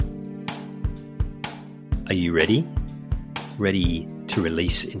Are you ready? Ready to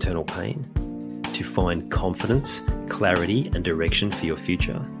release internal pain? To find confidence, clarity, and direction for your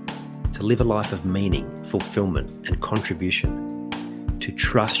future? To live a life of meaning, fulfillment, and contribution? To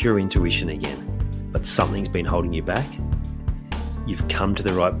trust your intuition again, but something's been holding you back? You've come to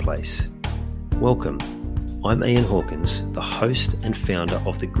the right place. Welcome. I'm Ian Hawkins, the host and founder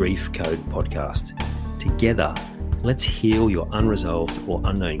of the Grief Code podcast. Together, let's heal your unresolved or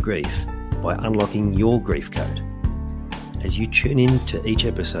unknown grief by unlocking your grief code. As you tune in to each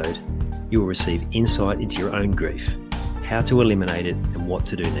episode, you will receive insight into your own grief, how to eliminate it, and what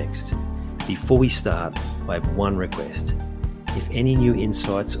to do next. Before we start, I have one request. If any new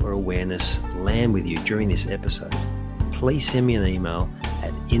insights or awareness land with you during this episode, please send me an email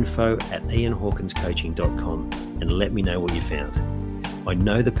at info@ianhawkinscoaching.com and let me know what you found. I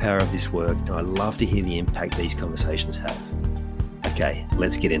know the power of this work and I love to hear the impact these conversations have. Okay,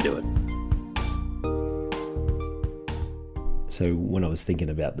 let's get into it. So when I was thinking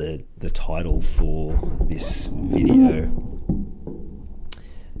about the title for this video,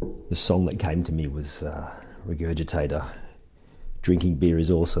 the song that came to me was Regurgitator. Drinking beer is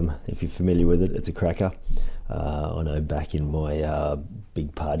awesome. If you're familiar with it, it's a cracker. I know back in my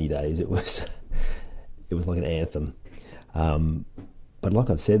big party days, it was like an anthem. But like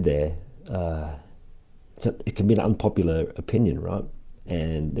I've said there, it can be an unpopular opinion, right?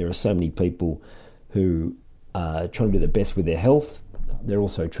 And there are so many people who are trying to do the best with their health. They're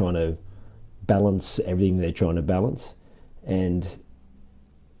also trying to balance everything they're trying to balance. And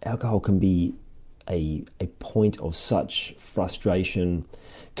alcohol can be a point of such frustration,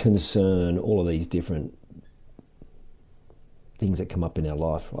 concern, all of these different things that come up in our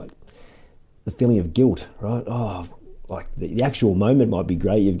life, right? The feeling of guilt, right? Oh, like the actual moment might be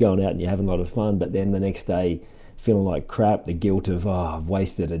great. You've gone out and you're having a lot of fun, but then the next day feeling like crap, the guilt of, I've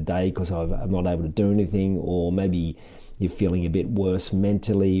wasted a day because I'm not able to do anything, or maybe you're feeling a bit worse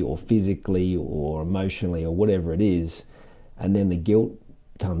mentally or physically or emotionally or whatever it is, and then the guilt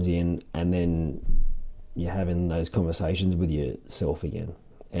comes in, and then you're having those conversations with yourself again,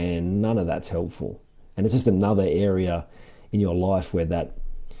 and none of that's helpful. And it's just another area in your life where that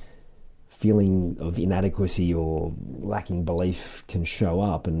feeling of inadequacy or lacking belief can show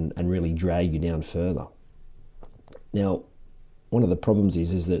up and really drag you down further. Now, one of the problems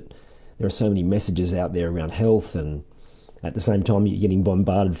is that there are so many messages out there around health, and at the same time you're getting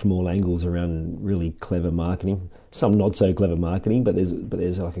bombarded from all angles around really clever marketing, some not so clever marketing, but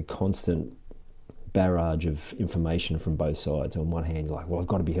there's like a constant barrage of information from both sides. On one hand, you're like, well, I've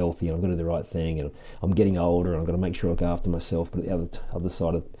got to be healthy and I've got to do the right thing, and I'm getting older and I've got to make sure I look after myself. But at the other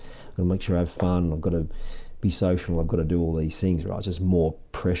side, I've got to make sure I have fun, I've got to be social, I've got to do all these things, right? It's just more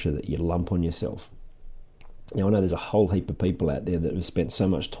pressure that you lump on yourself. Now, I know there's a whole heap of people out there that have spent so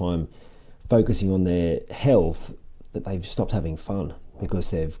much time focusing on their health that they've stopped having fun because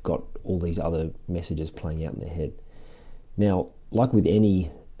they've got all these other messages playing out in their head. Now, like with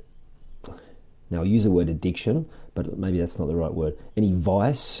any, now I use the word addiction, but maybe that's not the right word, any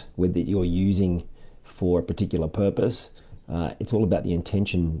vice that you're using for a particular purpose, it's all about the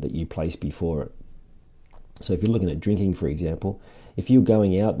intention that you place before it. So if you're looking at drinking, for example, if you're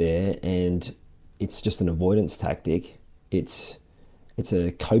going out there and it's just an avoidance tactic, it's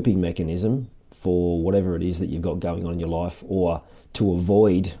a coping mechanism for whatever it is that you've got going on in your life, or to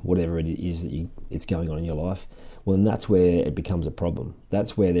avoid whatever it is that it's going on in your life, well, then that's where it becomes a problem.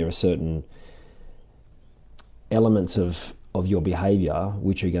 That's where there are certain elements of your behavior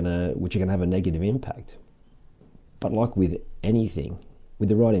which are gonna have a negative impact. But like with anything, with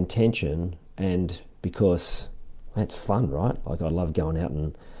the right intention, and because it's fun, right? Like I love going out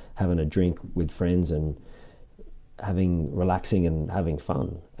and having a drink with friends and relaxing and having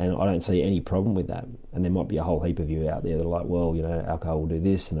fun, and I don't see any problem with that. And there might be a whole heap of you out there that are like, well, alcohol will do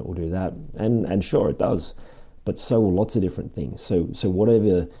this and it will do that, and sure it does, but so will lots of different things. So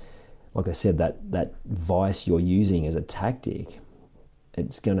whatever, like I said, that vice you're using as a tactic,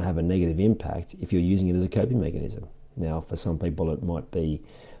 it's going to have a negative impact if you're using it as a coping mechanism. Now, for some people it might be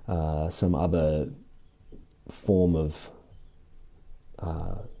some other form of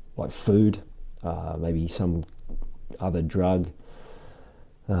like food, maybe some other drug,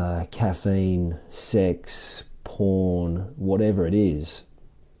 caffeine, sex, porn, whatever it is.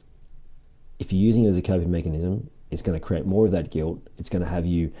 If you're using it as a coping mechanism, it's going to create more of that guilt. It's going to have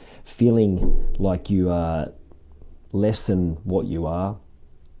you feeling like you are less than what you are,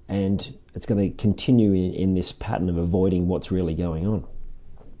 and it's going to continue in this pattern of avoiding what's really going on.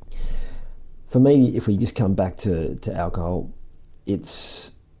 For me, if we just come back to alcohol,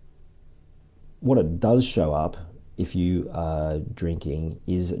 it's what it does show up if you are drinking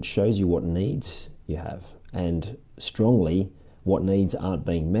is it shows you what needs you have, and strongly what needs aren't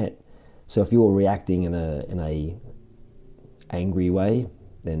being met. So if you're reacting in a angry way,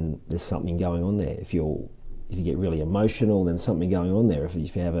 then there's something going on there. If you get really emotional, then something going on there. If you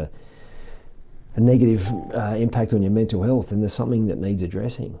have a negative impact on your mental health, then there's something that needs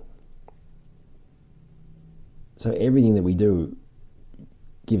addressing. So everything that we do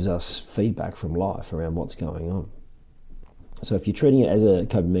gives us feedback from life around what's going on. So if you're treating it as a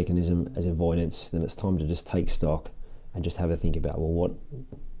coping mechanism, as avoidance, then it's time to just take stock and just have a think about, well,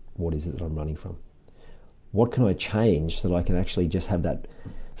 what is it that I'm running from? What can I change so that I can actually just have that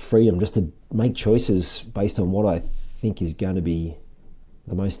freedom just to make choices based on what I think is going to be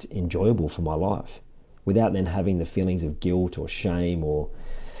the most enjoyable for my life, without then having the feelings of guilt or shame or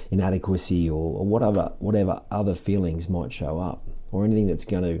inadequacy or whatever other feelings might show up, or anything that's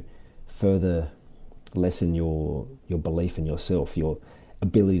going to further lessen your belief in yourself, your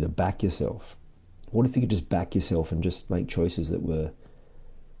ability to back yourself. What if you could just back yourself and just make choices that were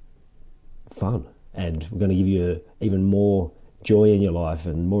fun and we're going to give you even more joy in your life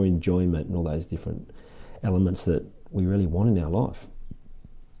and more enjoyment and all those different elements that we really want in our life?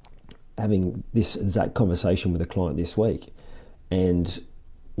 Having this exact conversation with a client this week, and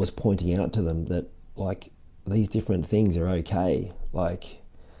was pointing out to them that, like, these different things are okay. Like,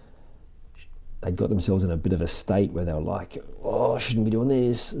 they got themselves in a bit of a state where they were like, oh, I shouldn't be doing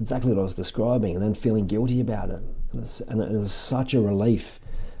this, exactly what I was describing, and then feeling guilty about it. And it was such a relief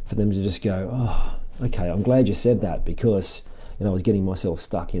for them to just go, oh, okay, I'm glad you said that, because, you know, I was getting myself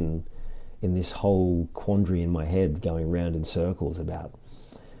stuck in this whole quandary in my head, going round in circles about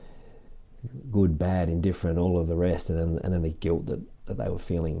good, bad, indifferent, all of the rest, and then the guilt that they were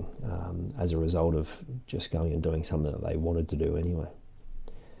feeling as a result of just going and doing something that they wanted to do anyway.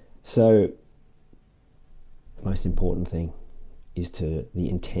 So the most important thing is the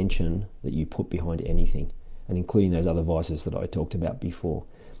intention that you put behind anything, and including those other vices that I talked about before.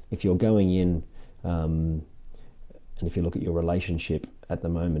 If you're going in, and if you look at your relationship at the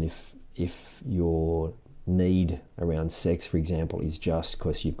moment, if your need around sex, for example, is just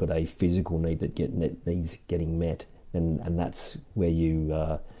because you've got a physical need that needs getting met, and that's where you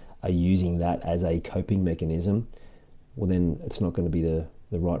are using that as a coping mechanism, well, then it's not going to be the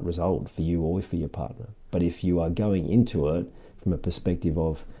right result for you or for your partner. But if you are going into it from a perspective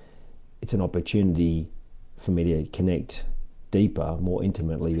of, it's an opportunity for me to connect deeper, more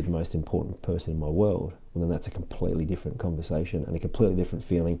intimately with the most important person in my world, well, then that's a completely different conversation and a completely different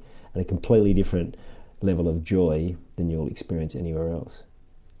feeling and a completely different level of joy than you'll experience anywhere else.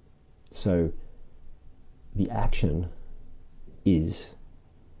 So the action is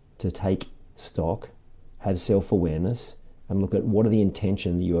to take stock, have self-awareness, and look at what are the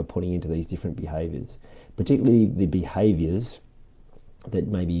intention that you are putting into these different behaviours, particularly the behaviours that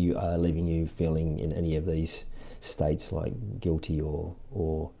maybe are leaving you feeling in any of these states, like guilty or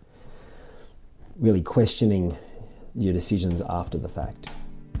really questioning your decisions after the fact.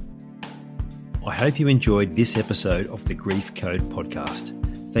 I hope you enjoyed this episode of the Grief Code podcast.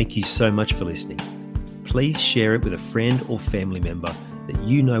 Thank you so much for listening. Please share it with a friend or family member that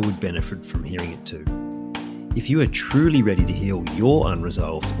you know would benefit from hearing it too. If you are truly ready to heal your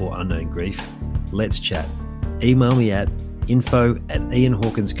unresolved or unknown grief, let's chat. Email me at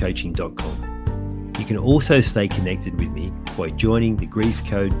info@ianhawkinscoaching.com. You can also stay connected with me by joining the Grief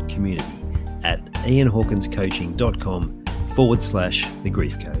Code community at ianhawkinscoaching.com/the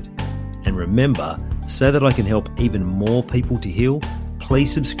Grief Code. And remember, so that I can help even more people to heal,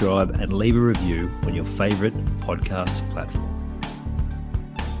 please subscribe and leave a review on your favourite podcast platform.